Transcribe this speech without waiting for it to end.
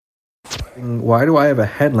Why do I have a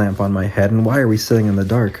headlamp on my head, and why are we sitting in the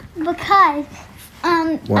dark? Because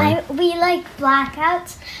Why? we like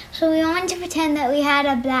blackouts, so we wanted to pretend that we had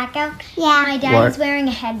a blackout. Yeah. My dad's wearing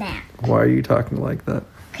a headlamp. Why are you talking like that?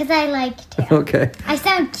 Because I like to. Okay. I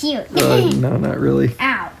sound cute. No, not really.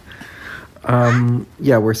 Ow.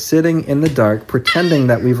 Yeah, we're sitting in the dark, pretending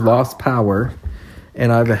that we've lost power,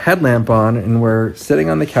 and I have a headlamp on, and we're sitting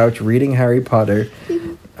on the couch reading Harry Potter.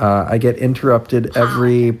 I get interrupted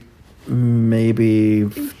every maybe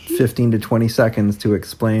 15 to 20 seconds to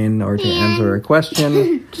explain or to answer a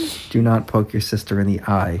question. Do not poke your sister in the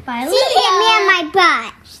eye. Bye, See, hit me on my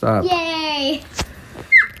butt. Stop. Yay.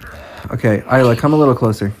 Okay, Isla, come a little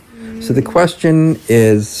closer. So the question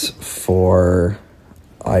is for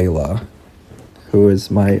Isla, who is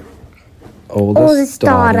my oldest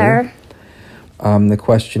daughter. The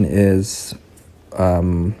question is,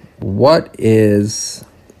 what is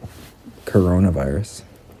coronavirus?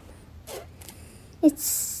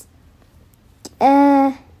 It's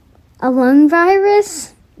a lung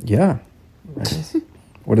virus. Yeah.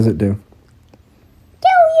 What does it do?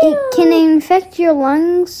 It can infect your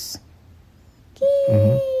lungs.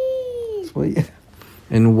 Sweet.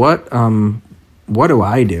 And what do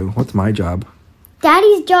I do? What's my job?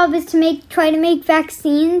 Daddy's job is to try to make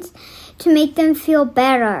vaccines to make them feel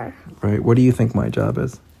better. Right. What do you think my job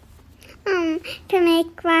is? To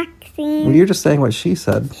make vaccines. Well, you're just saying what she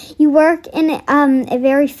said. You work in a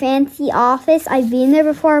very fancy office. I've been there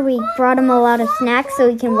before. We brought him a lot of snacks so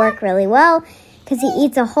he can work really well because he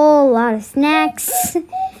eats a whole lot of snacks.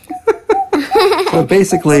 So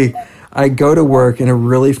basically, I go to work in a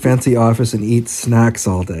really fancy office and eat snacks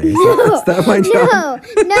all day. Is that my job?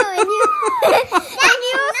 No, and you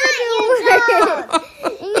also do work.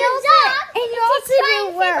 And you also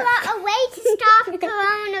do work. A way to stop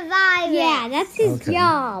coronavirus. Yeah, that's his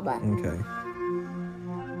job. Okay.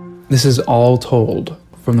 This is All Told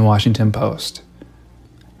from the Washington Post.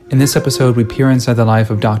 In this episode, we peer inside the life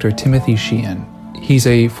of Dr. Timothy Sheehan. He's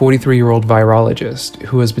a 43-year-old virologist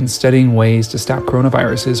who has been studying ways to stop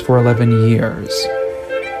coronaviruses for 11 years.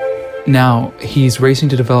 Now, he's racing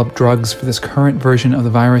to develop drugs for this current version of the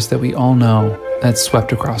virus that we all know that's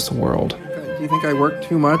swept across the world. Do you think I work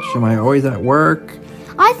too much? Am I always at work?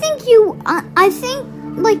 I think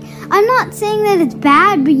I'm not saying that it's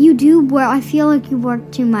bad, but you do work. I feel like you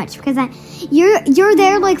work too much because you're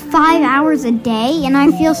there like 5 hours a day, and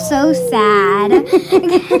I feel so sad. Daddy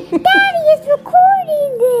is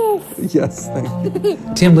recording this. Yes, thank you.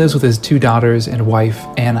 Tim lives with his 2 daughters and wife,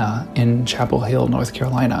 Anna, in Chapel Hill, North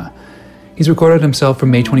Carolina. He's recorded himself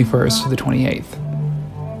from May 21st to the 28th.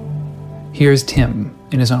 Here's Tim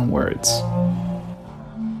in his own words.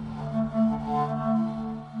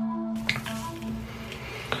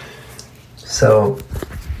 So,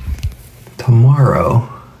 tomorrow,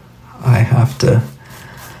 I have to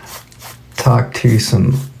talk to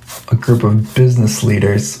a group of business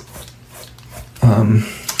leaders. And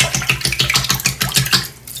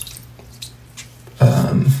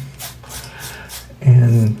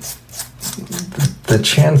the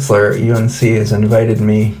chancellor at UNC has invited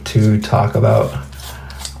me to talk about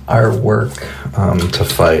our work to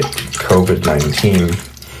fight COVID-19.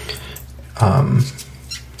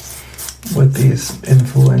 With these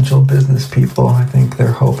influential business people, I think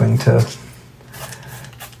they're hoping to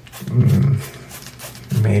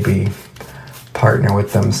maybe partner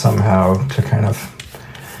with them somehow to kind of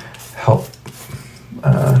help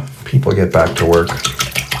people get back to work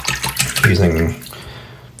using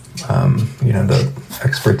the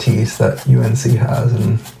expertise that UNC has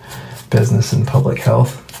in business and public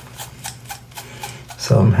health.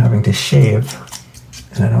 So I'm having to shave,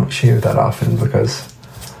 and I don't shave that often because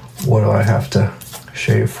what do I have to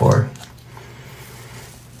shave for?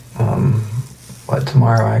 But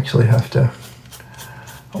tomorrow I actually have to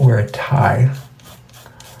wear a tie,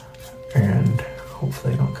 and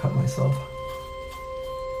hopefully I don't cut myself.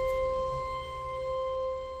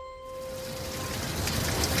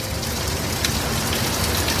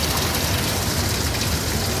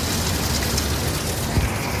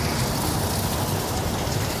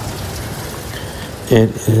 It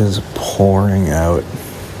is pouring out,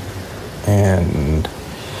 and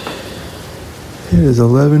it is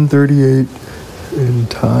 11:38 and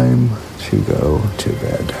time to go to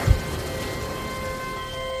bed.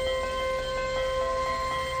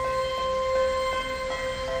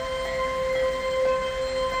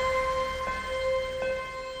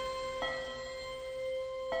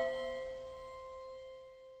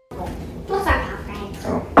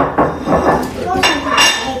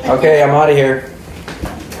 Okay, I'm out of here.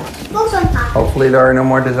 Hopefully there are no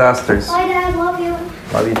more disasters. Bye, Dad. Love you.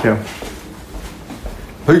 Love you too.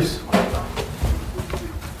 Peace.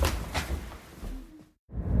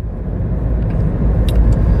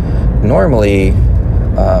 normally,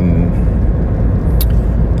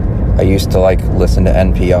 I used to like listen to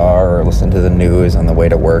NPR or listen to the news on the way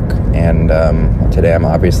to work, and today I'm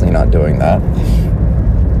obviously not doing that.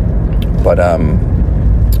 But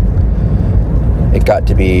it got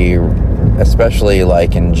to be, especially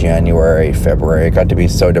like in January, February, it got to be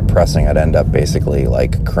so depressing I'd end up basically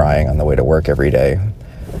like crying on the way to work every day,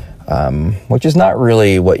 which is not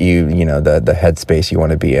really what you know, the headspace you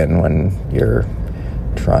want to be in when you're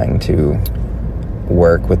trying to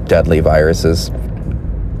work with deadly viruses.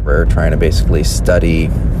 We're trying to basically study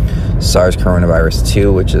SARS coronavirus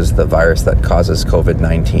 2, which is the virus that causes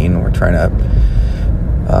COVID-19. We're trying to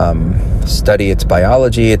study its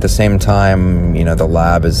biology. At the same time, you know, the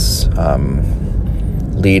lab is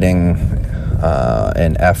leading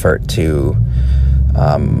an effort to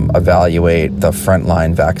evaluate the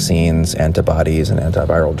frontline vaccines, antibodies, and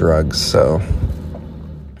antiviral drugs. So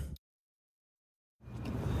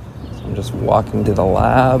I'm just walking to the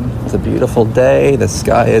lab. It's a beautiful day. The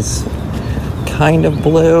sky is kind of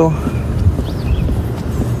blue.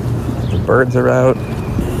 The birds are out.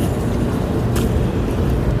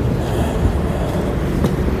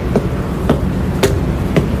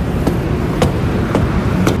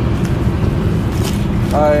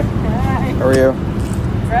 Hi. Hi. How are you?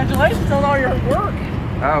 Congratulations on all your work.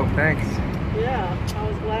 Oh, thanks. Yeah, I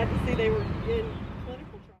was glad to see they were in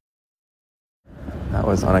clinical trials. That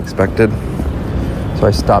was unexpected. So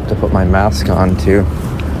I stopped to put my mask on to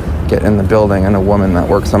get in the building, and a woman that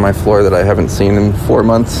works on my floor that I haven't seen in 4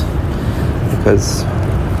 months because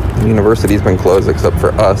the university's been closed except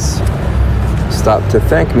for us stopped to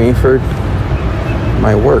thank me for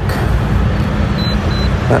my work.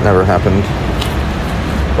 That never happened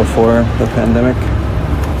before the pandemic.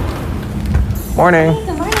 Morning. Hey,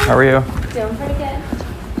 good morning. How are you? Doing pretty good.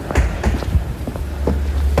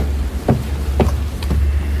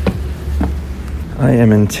 I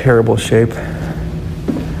am in terrible shape.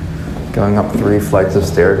 Going up 3 flights of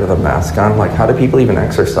stairs with a mask on. Like, how do people even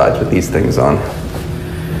exercise with these things on?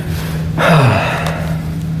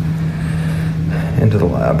 Into the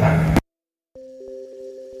lab.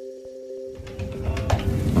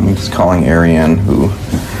 I'm just calling Ariane, who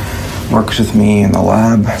works with me in the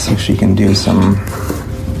lab, so she can do some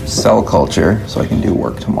cell culture so I can do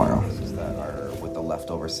work tomorrow. That are with the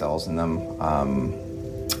leftover cells in them.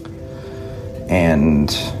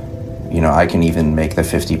 And, you know, I can even make the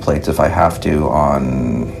 50 plates if I have to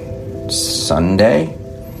on Sunday,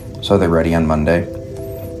 so they're ready on Monday.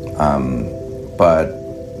 But,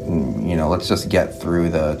 you know, let's just get through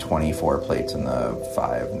the 24 plates and the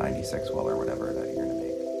 596 well or whatever that you're going to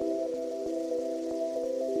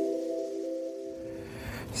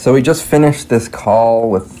make. So we just finished this call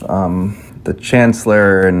with the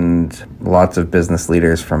chancellor and lots of business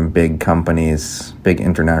leaders from big companies, big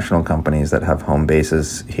international companies that have home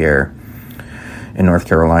bases here in North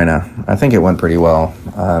Carolina. I think it went pretty well.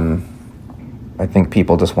 I think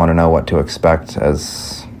people just want to know what to expect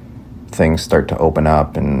as things start to open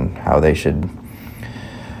up and how they should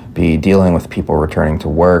be dealing with people returning to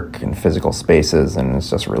work in physical spaces, and it's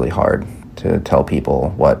just really hard to tell people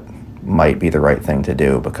what might be the right thing to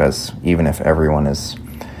do, because even if everyone is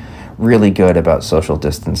really good about social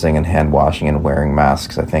distancing and hand washing and wearing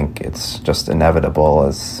masks, I think it's just inevitable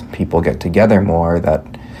as people get together more that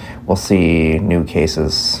we'll see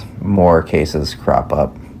more cases crop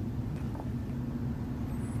up.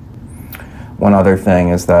 One other thing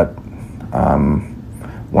is that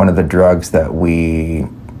one of the drugs that we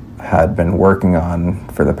had been working on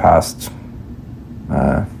for the past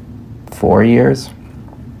 4 years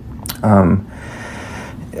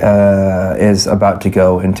is about to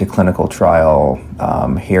go into clinical trial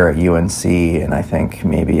here at UNC, and I think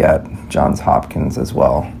maybe at Johns Hopkins as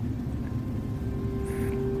well.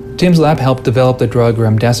 Tim's lab helped develop the drug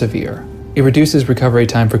remdesivir. It reduces recovery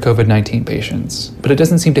time for COVID-19 patients, but it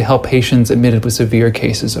doesn't seem to help patients admitted with severe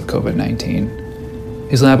cases of COVID-19.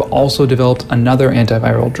 His lab also developed another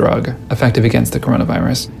antiviral drug effective against the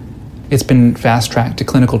coronavirus. It's been fast-tracked to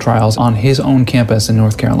clinical trials on his own campus in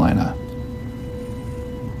North Carolina.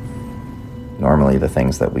 Normally the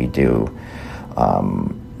things that we do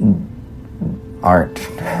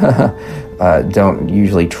don't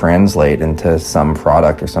usually translate into some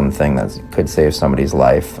product or something that could save somebody's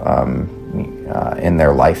life in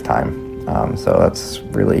their lifetime. So that's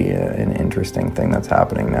really an interesting thing that's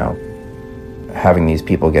happening now. Having these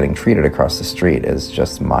people getting treated across the street is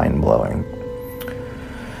just mind-blowing.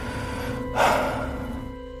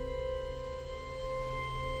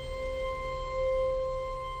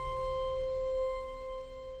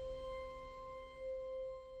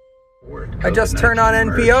 I just turned on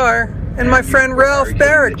NPR. And my friend Ralph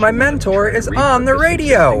Barrick, my mentor, is on the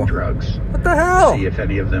radio. Drugs. What the hell? See if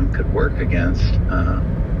any of them could work against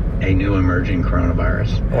a new emerging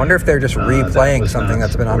coronavirus. I wonder if they're just replaying something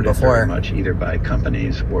that's been on before. Very much either by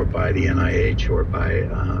companies or by the NIH or by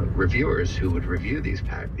reviewers who would review these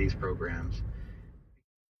programs.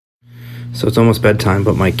 So it's almost bedtime,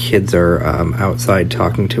 but my kids are outside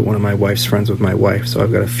talking to one of my wife's friends with my wife, so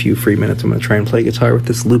I've got a few free minutes. I'm going to try and play guitar with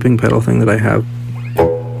this looping pedal thing that I have.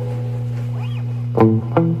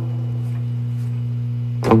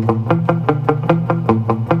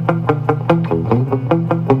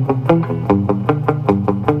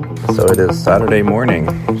 So it is Saturday morning,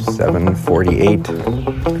 7:48.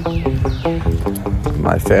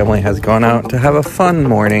 My family has gone out to have a fun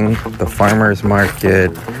morning, the farmer's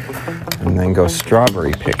market, and then go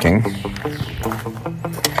strawberry picking.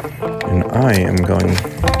 And I am going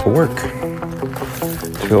to work.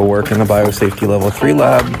 To go work in the Biosafety Level 3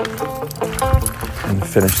 lab and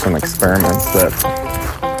finish some experiments that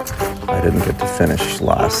I didn't get to finish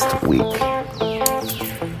last week.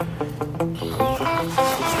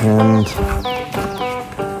 And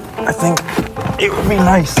I think it would be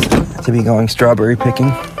nice to be going strawberry picking.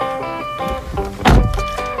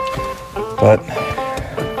 But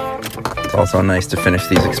it's also nice to finish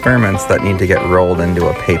these experiments that need to get rolled into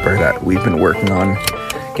a paper that we've been working on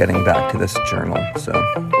getting back to this journal. So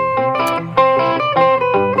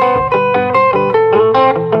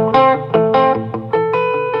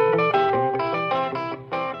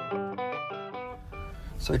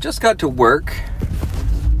I just got to work,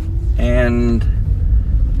 and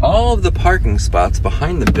all of the parking spots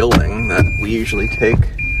behind the building that we usually take,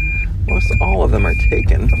 most all of them are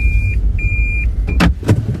taken.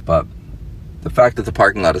 But the fact that the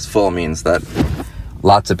parking lot is full means that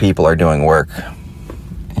lots of people are doing work,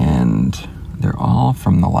 and they're all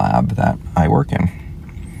from the lab that I work in.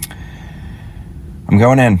 I'm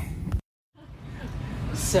going in.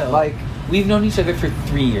 So, we've known each other for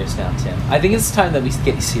 3 years now, Tim. I think it's time that we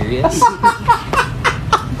get serious.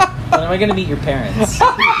 When am I going to meet your parents?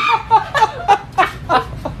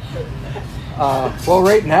 Well,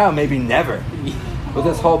 right now, maybe never. With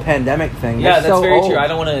this whole pandemic thing. Yeah, that's very old. true. I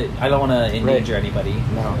don't want to endanger anybody.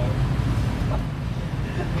 No.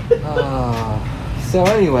 So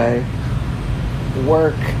anyway,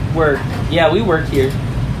 work. Yeah, we work here.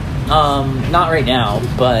 Not right now,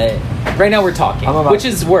 but right now we're talking, which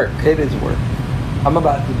is work. It is work. I'm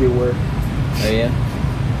about to do work. Are you?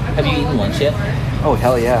 Have you eaten lunch yet? Oh,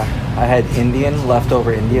 hell yeah. I had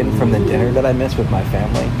leftover Indian from the dinner that I missed with my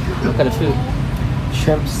family. What kind of food?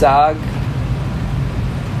 Shrimp sag.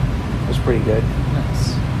 It was pretty good.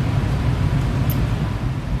 Nice.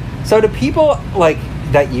 So do people,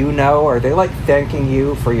 that you know, are they, thanking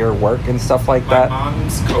you for your work and stuff like that? My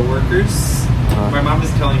mom's coworkers. My mom is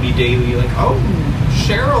telling me daily, oh,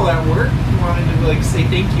 Cheryl at work wanted to, say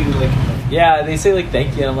thank you. Yeah, they say,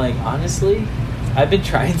 thank you. And I'm like, honestly, I've been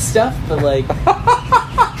trying stuff, but,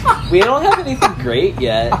 we don't have anything great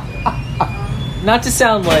yet. Not to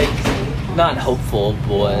sound, not hopeful,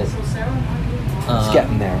 but... it's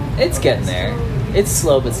getting there. It's getting there. It's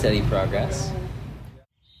slow but steady progress.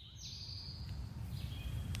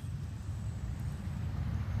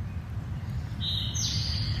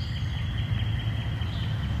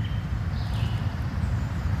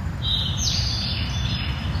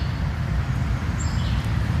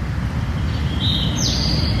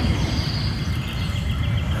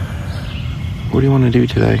 What do you want to do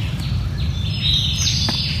today?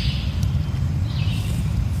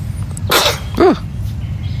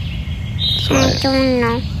 I don't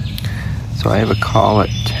know. So I have a call at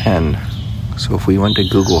 10. So if we went to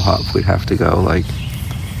Google Hop, we'd have to go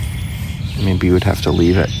maybe we would have to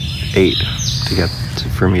leave at 8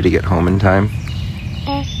 for me to get home in time.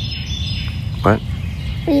 What?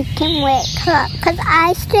 We can wake up because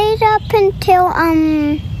I stayed up until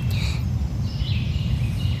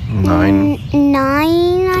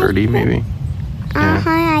 9:30 maybe. Yeah.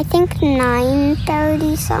 I think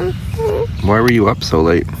 9:30 something. Why were you up so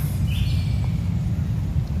late?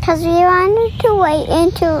 Because we wanted to wait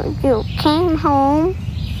until you came home.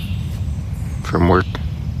 From work?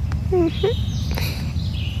 And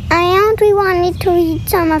we wanted to read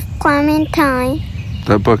some of Clementine.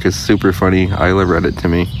 That book is super funny. Isla read it to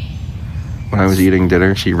me. When I was eating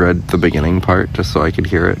dinner, she read the beginning part just so I could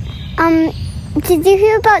hear it. Did you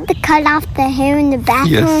hear about the cut off the hair in the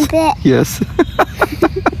bathroom bit? Yes.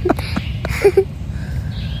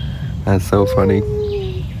 That's so funny.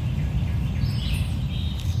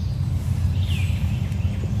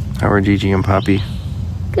 How are Gigi and Poppy?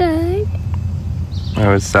 Good. I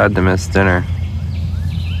was sad to miss dinner.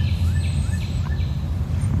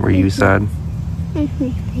 Were you sad?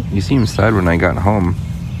 You seemed sad when I got home.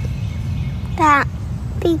 That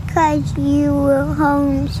because you were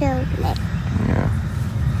home so late. Yeah.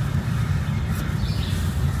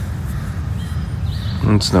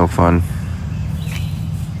 It's no fun.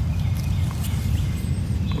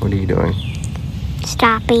 What are you doing?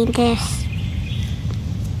 Stopping this.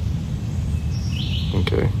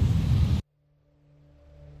 Okay.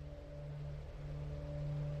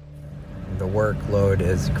 The workload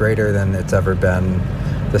is greater than it's ever been.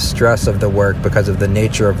 The stress of the work, because of the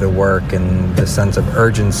nature of the work and the sense of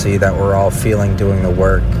urgency that we're all feeling doing the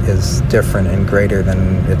work, is different and greater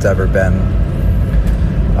than it's ever been.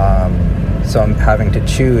 So I'm having to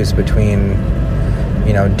choose between,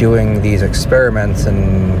 doing these experiments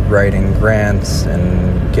and writing grants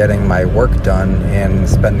and getting my work done and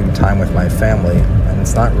spending time with my family. And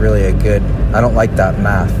it's not really I don't like that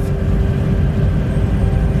math.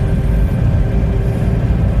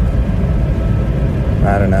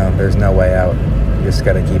 I don't know. There's no way out. You just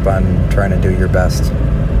got to keep on trying to do your best.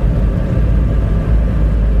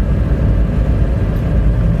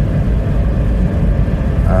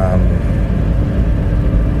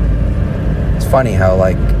 It's funny how,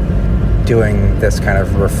 doing this kind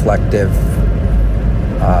of reflective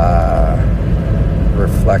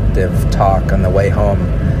talk on the way home,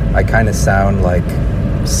 I kind of sound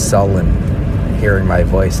sullen hearing my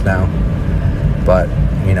voice now. But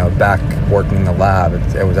back working in the lab,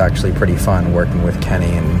 it was actually pretty fun working with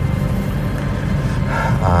Kenny and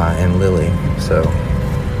Lily. So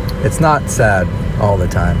it's not sad all the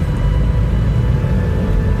time.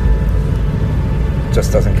 It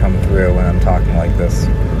just doesn't come through when I'm talking like this.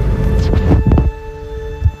 Your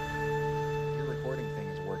recording thing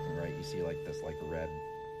is working, right? You see this red,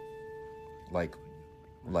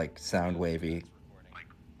 like sound wavy.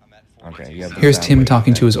 Okay. You have Here's Tim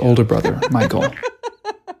talking to his older brother, Michael.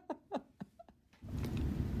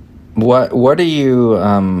 What have you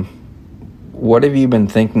been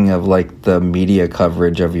thinking of the media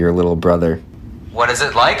coverage of your little brother? What is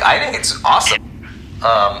it like? I think it's awesome.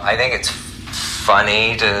 I think it's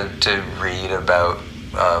funny to read about,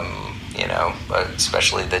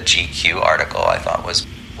 especially the GQ article. I thought was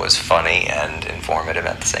funny and informative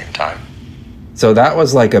at the same time. So that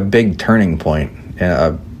was a big turning point,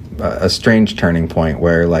 a strange turning point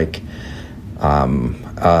where a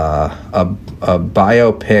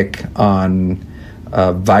biopic on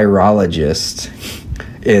a virologist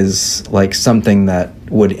is something that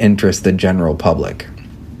would interest the general public.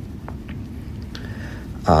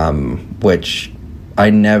 Which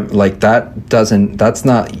I never, that's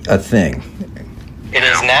not a thing. It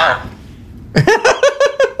is now.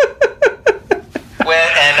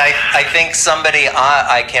 And I think somebody,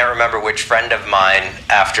 I can't remember which friend of mine,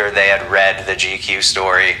 after they had read the GQ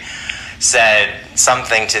story, said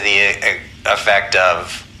something to the effect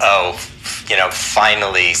of,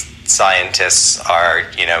 finally scientists are,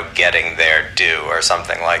 getting their due, or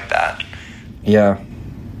something like that. Yeah.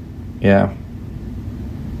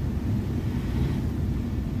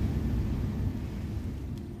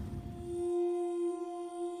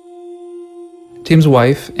 Tim's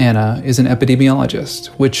wife, Anna, is an epidemiologist,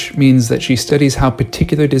 which means that she studies how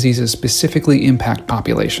particular diseases specifically impact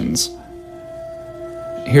populations.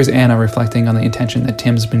 Here's Anna reflecting on the attention that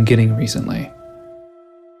Tim's been getting recently.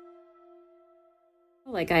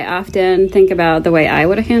 I often think about the way I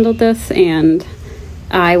would have handled this, and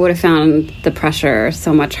I would have found the pressure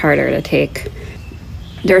so much harder to take.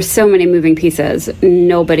 There are so many moving pieces.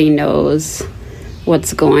 Nobody knows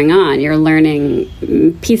what's going on. You're learning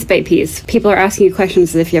piece by piece. People are asking you questions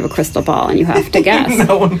as if you have a crystal ball and you have to guess.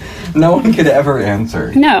 no one could ever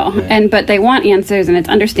answer. No, yeah. But they want answers, and it's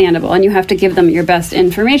understandable, and you have to give them your best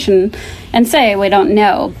information and say, we don't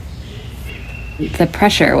know. The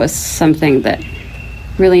pressure was something that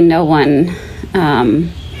really no one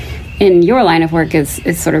in your line of work is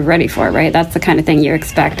sort of ready for, right? That's the kind of thing you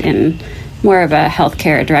expect in more of a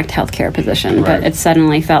direct healthcare position. Right. But it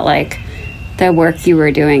suddenly felt like the work you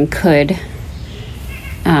were doing could,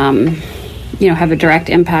 have a direct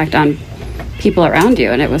impact on people around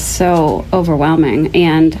you. And it was so overwhelming.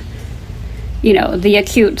 And, the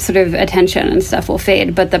acute sort of attention and stuff will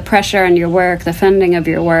fade, but the pressure on your work, the funding of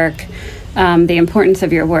your work, the importance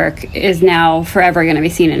of your work is now forever going to be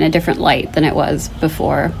seen in a different light than it was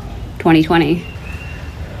before 2020.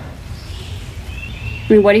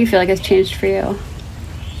 I mean, what do you feel like has changed for you?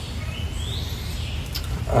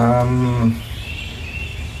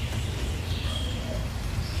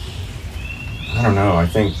 I don't know. I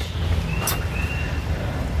think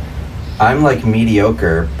I'm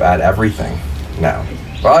mediocre at everything now.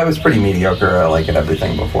 Well, I was pretty mediocre, like, at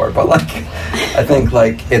everything before, but, like, I think,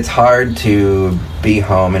 like, it's hard to be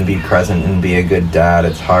home and be present and be a good dad.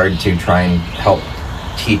 It's hard to try and help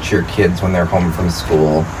teach your kids when they're home from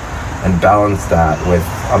school and balance that with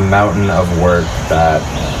a mountain of work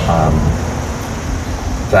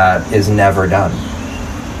that is never done.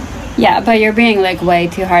 Yeah, but you're being, like, way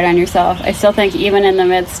too hard on yourself. I still think even in the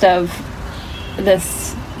midst of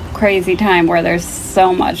this crazy time where there's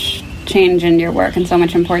so much change in your work and so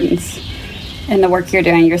much importance in the work you're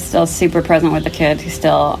doing, you're still super present with the kids. You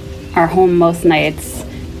still are home most nights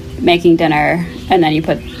making dinner, and then you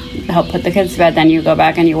help put the kids to bed, then you go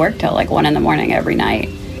back and you work till like 1 a.m. every night.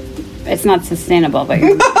 It's not sustainable, but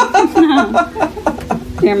you're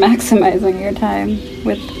maximizing your time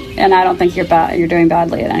and I don't think you're doing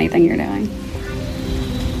badly at anything you're doing.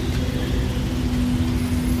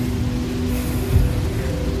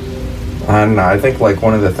 I don't know. I think, like,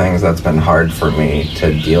 one of the things that's been hard for me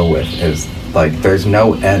to deal with is, like, there's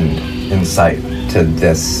no end in sight to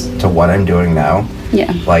what I'm doing now.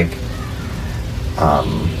 Yeah. Like,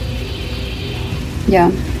 yeah.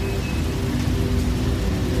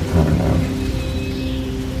 I don't know.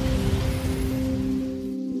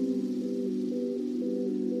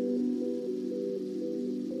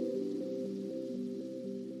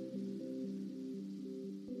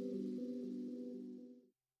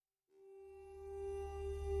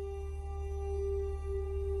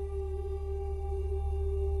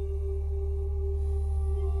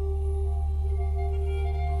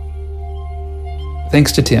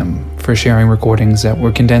 Thanks to Tim for sharing recordings that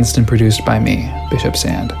were condensed and produced by me, Bishop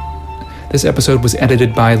Sand. This episode was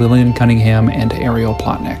edited by Lillian Cunningham and Ariel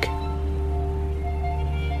Plotnick.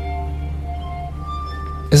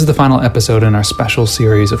 This is the final episode in our special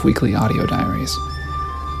series of weekly audio diaries.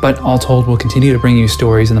 But All Told will continue to bring you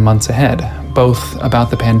stories in the months ahead, both about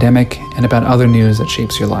the pandemic and about other news that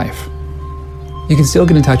shapes your life. You can still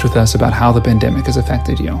get in touch with us about how the pandemic has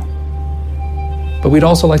affected you. But we'd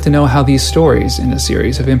also like to know how these stories in this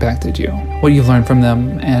series have impacted you, what you've learned from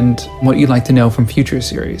them, and what you'd like to know from future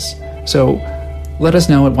series. So let us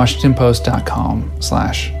know at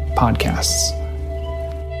WashingtonPost.com/podcasts.